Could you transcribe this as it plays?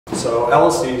So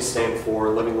LLCs stand for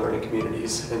Living Learning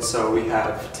Communities, and so we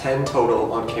have 10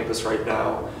 total on campus right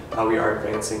now. We are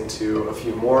advancing to a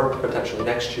few more, potentially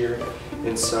next year.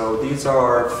 And so these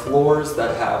are floors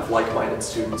that have like-minded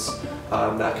students.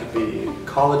 That could be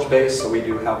college-based, so we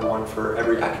do have one for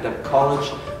every academic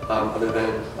college other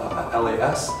than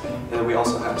LAS, and then we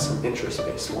also have some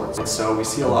interest-based ones. And so we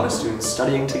see a lot of students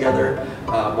studying together.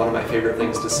 One of my favorite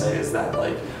things to say is that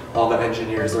all the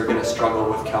engineers are going to struggle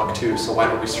with Calc 2, so why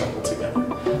don't we struggle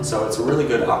together? So it's a really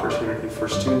good opportunity for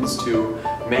students to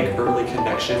make early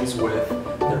connections with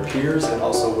their peers and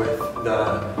also with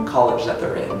the college that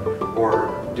they're in,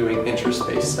 or doing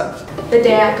interest-based stuff. The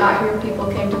day I got here,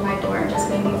 people came to my door and just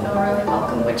made me feel really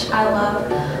welcome, which I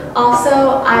love.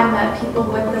 Also, I met people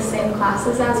with the same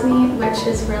classes as me, which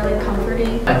is really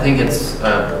comforting. I think it's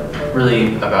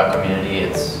really about community.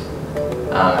 It's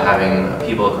having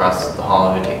people across the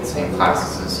hall who take the same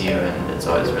classes as you, and it's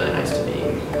always really nice to be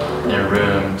in a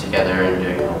room together and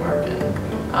doing homework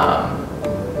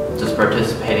and just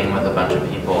participating with a bunch of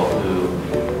people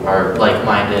who are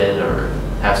like-minded or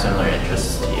have similar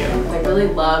interests to you. I really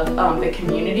love the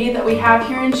community that we have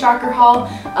here in Shocker Hall.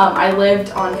 I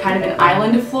lived on kind of an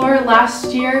island floor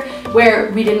last year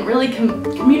where we didn't really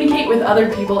communicate with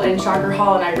other people in Shocker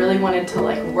Hall, and I really wanted to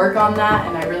work on that,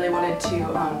 and I really wanted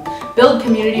to build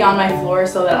community on my floor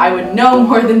so that I would know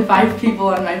more than 5 people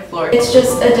on my floor. It's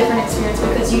just a different experience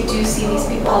because you do see these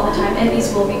people all the time, and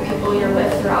these will be people you're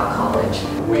with throughout college.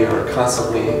 We are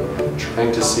constantly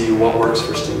trying to see what works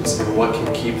for students and what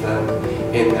can keep them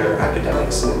in their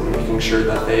academics, and making sure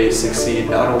that they succeed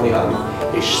not only on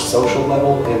a social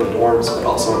level in the dorms, but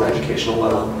also an educational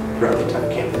level throughout the entire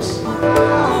campus.